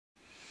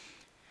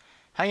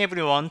Hi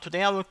everyone,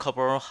 today I will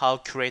cover how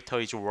Curator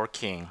is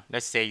working.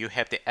 Let's say you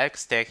have the ELK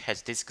stack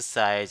has disk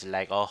size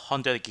like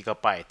 100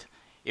 gigabyte.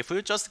 If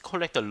you just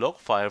collect the log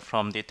file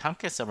from the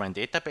Tomcat server and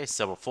database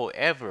server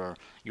forever,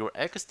 your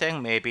ELK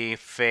stack maybe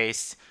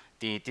face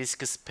the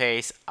disk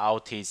space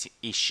outage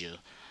issue.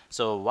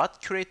 So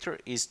what Curator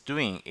is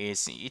doing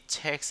is it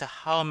checks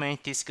how many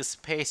disk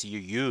space you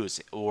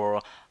use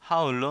or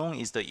how long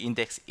is the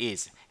index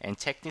is and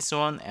check this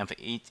one, and if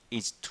it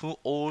is too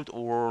old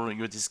or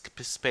your disk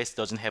space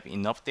doesn't have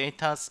enough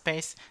data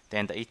space,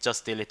 then it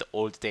just delete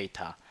all the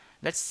data.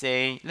 Let's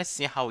see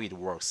how it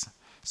works.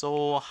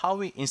 So how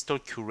we install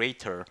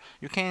Curator,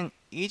 you can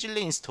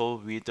easily install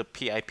with the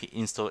pip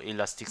install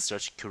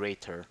Elasticsearch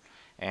Curator.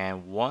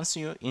 And once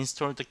you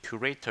install the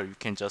Curator, you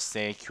can just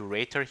say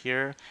Curator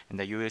here, and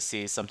then you will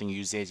see something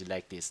usage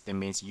like this. That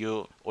means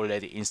you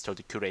already installed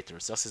the Curator,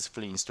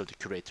 successfully installed the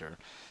Curator.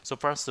 So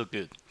far, so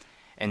good.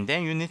 And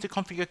then you need to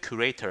configure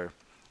Curator.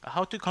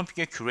 How to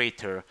configure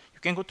Curator? You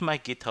can go to my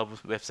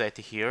GitHub website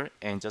here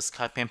and just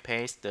copy and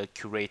paste the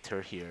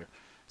Curator here.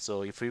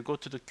 So if you go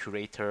to the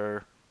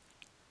Curator,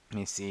 let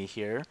me see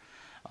here.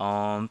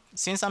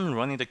 Since I'm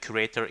running the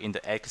Curator in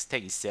the ELK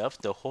stack itself,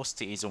 the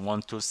host is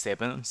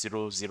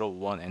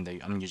 127.0.0.1 and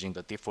I'm using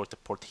the default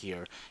port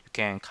here. You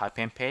can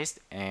copy and paste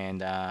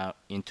and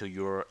into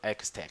your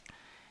ELK stack.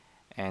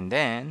 And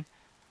then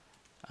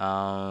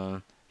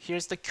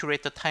here's the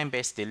Curator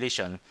time-based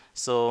deletion.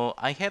 So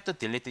I have the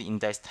deleted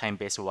index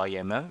time-based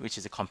YML, which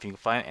is a config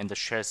file, and the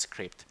shell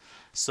script.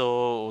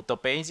 So the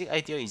basic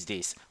idea is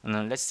this.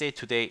 Let's say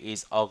today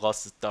is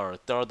August 3rd,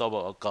 3rd of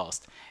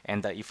August.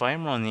 And if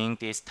I'm running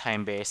this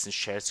time-based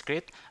shell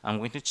script, I'm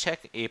going to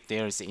check if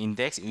there is an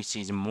index which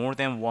is more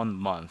than 1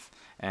 month.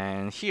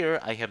 And here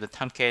I have the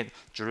Tomcat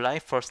July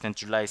 1st and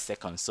July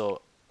 2nd.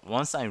 So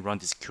once I run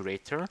this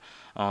Curator,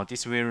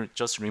 this will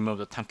just remove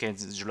the Tomcat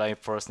July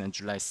 1st and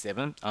July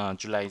 7th,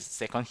 July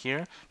 2nd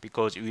here,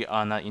 because we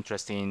are not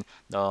interested in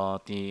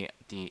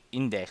the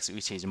index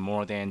which is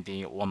more than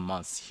the 1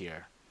 month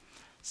here.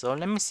 So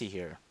let me see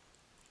here.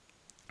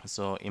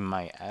 So in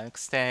my ELK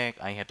stack,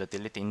 I have the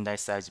delete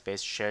index size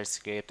based shell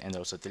script and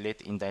also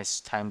delete index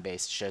time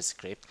based shell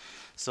script.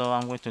 So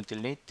I'm going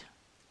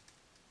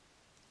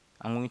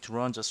to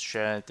run just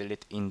shell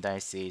delete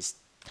indices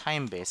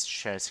time based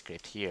shell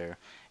script here.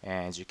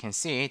 And as you can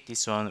see,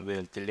 this one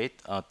will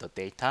delete the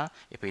data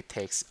if it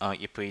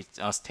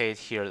stays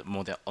here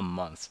more than a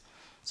month.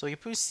 So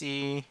if you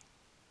see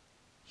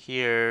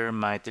here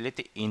my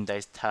deleted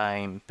index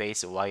time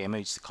base YML,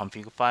 which is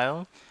config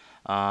file,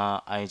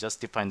 I just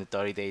defined the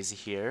 30 days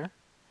here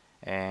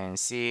and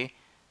see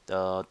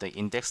the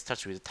index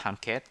starts with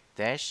Tomcat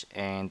dash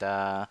and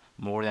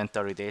more than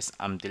 30 days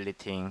I'm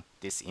deleting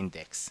this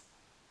index.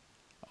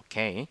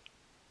 Okay,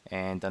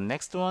 and the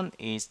next one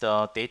is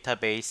the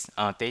database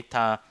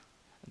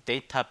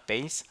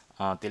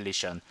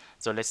deletion.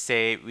 So let's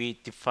say we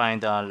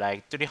defined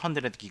like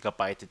 300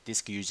 gigabyte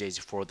disk usage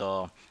for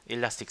the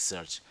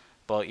Elasticsearch.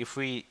 But if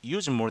we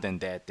use more than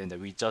that, then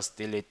we just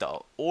delete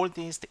all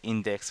these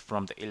index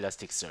from the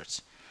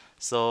Elasticsearch.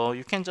 So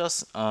you can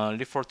just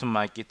refer to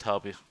my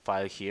GitHub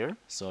file here.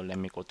 So let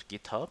me go to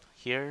GitHub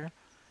here,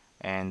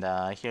 and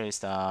here is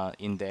the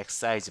index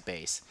size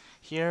base.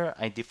 Here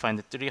I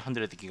defined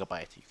 300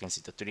 gigabyte. You can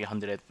see the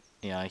 300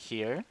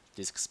 here,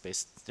 disk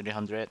space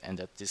 300, and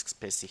the disk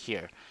space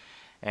here.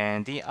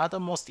 And the other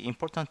most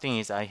important thing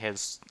is I have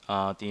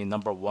the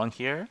number 1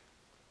 here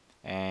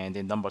and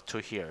the number 2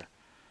 here.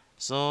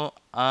 So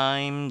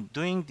I'm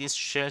doing this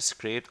shell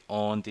script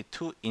on the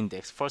two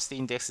index. First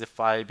index is the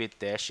filebit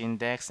dash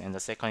index, and the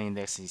second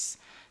index is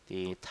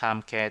the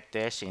Tomcat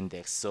dash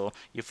index. So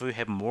if you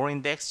have more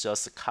index,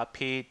 just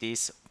copy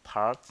this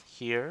part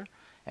here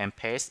and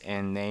paste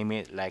and name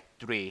it like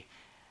 3.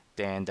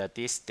 Then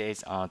this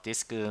disk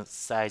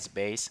size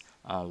base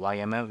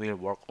YML will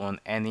work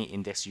on any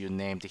index you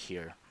named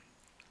here.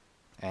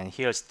 And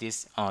here's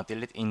this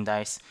delete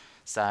index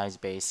size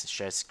base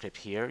shell script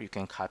here. You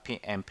can copy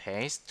and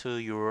paste to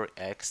your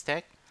ELK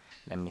stack.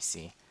 Let me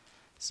see.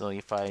 So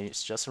if I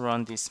just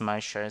run this my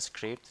shell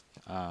script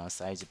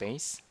size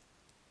base,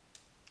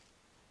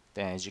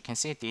 then as you can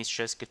see, this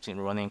shell script is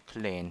running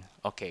clean.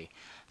 Okay,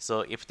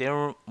 so if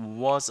there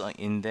was an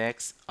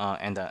index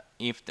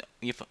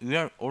if we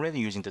are already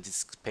using the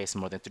disk space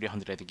more than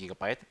 300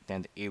 gigabyte,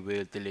 then it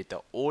will delete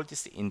all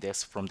this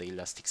index from the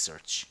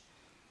Elasticsearch.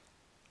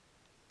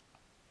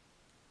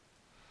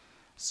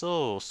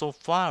 So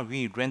far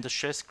we ran the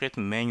shell script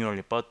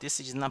manually, but this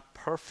is not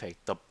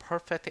perfect. The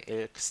perfect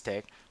ELK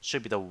stack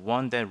should be the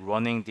one that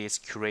running this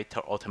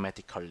Curator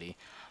automatically.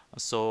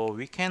 So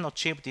we can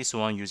achieve this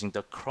one using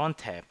the cron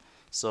tab.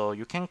 So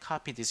you can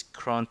copy this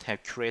cron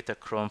tab, Curator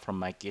cron from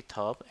my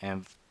GitHub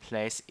and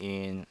place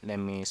in, let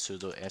me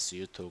sudo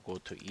su to go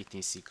to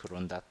etc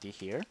cron.d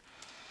here.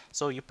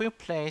 So if you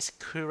place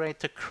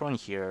Curator cron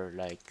here,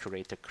 like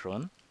Curator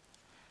cron,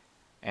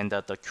 and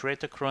the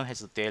Curator cron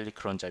has a daily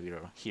cron job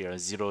here,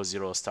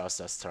 00 star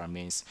star star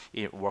means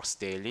it works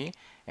daily,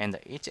 and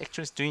it's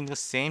actually doing the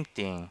same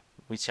thing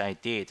which I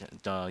did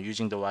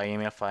using the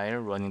YML file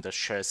running the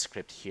shell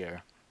script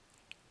here.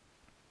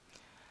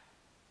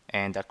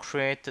 and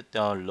create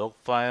the log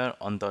file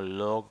on the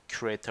log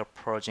curator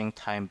purging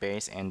time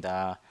base and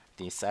the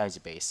size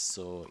base.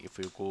 So if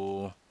we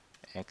go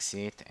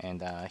exit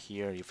and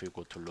here if we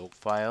go to log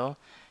file,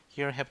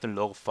 here have the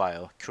log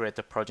file,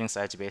 curator purging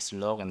size base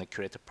log and the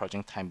curator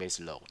purging time base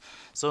log.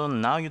 So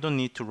now you don't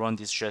need to run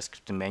this shell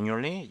script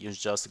manually. You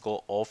just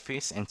go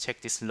office and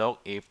check this log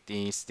if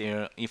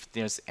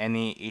there's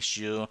any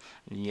issue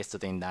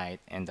yesterday night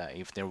and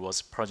if there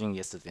was purging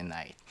yesterday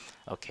night.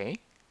 Okay.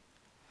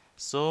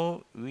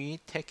 So we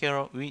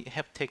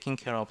have taken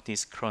care of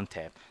this cron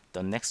tab.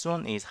 The next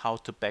one is how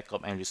to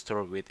backup and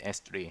restore with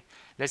S3.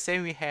 Let's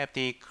say we have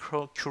the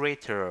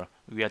curator.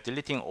 We are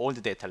deleting all the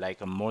data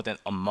like more than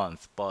a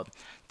month, but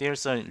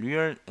there's a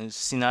real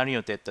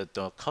scenario that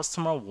the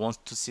customer wants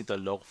to see the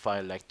log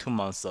file like 2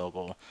 months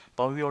ago,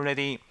 but we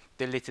already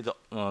deleted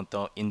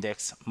the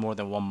index more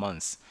than 1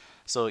 month.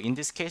 So in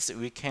this case,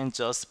 we can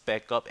just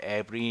back up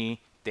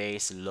every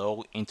day's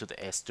log into the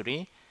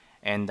S3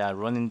 and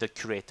running the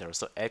curator.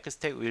 So ELK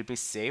stack will be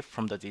saved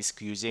from the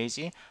disk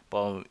usage,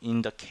 but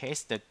in the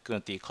case that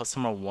the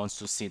customer wants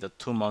to see the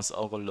 2 months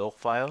ago log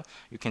file,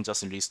 you can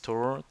just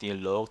restore the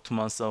log 2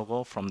 months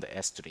ago from the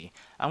S3.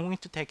 I'm going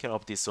to take care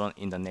of this one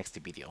in the next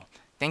video.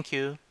 Thank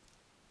you.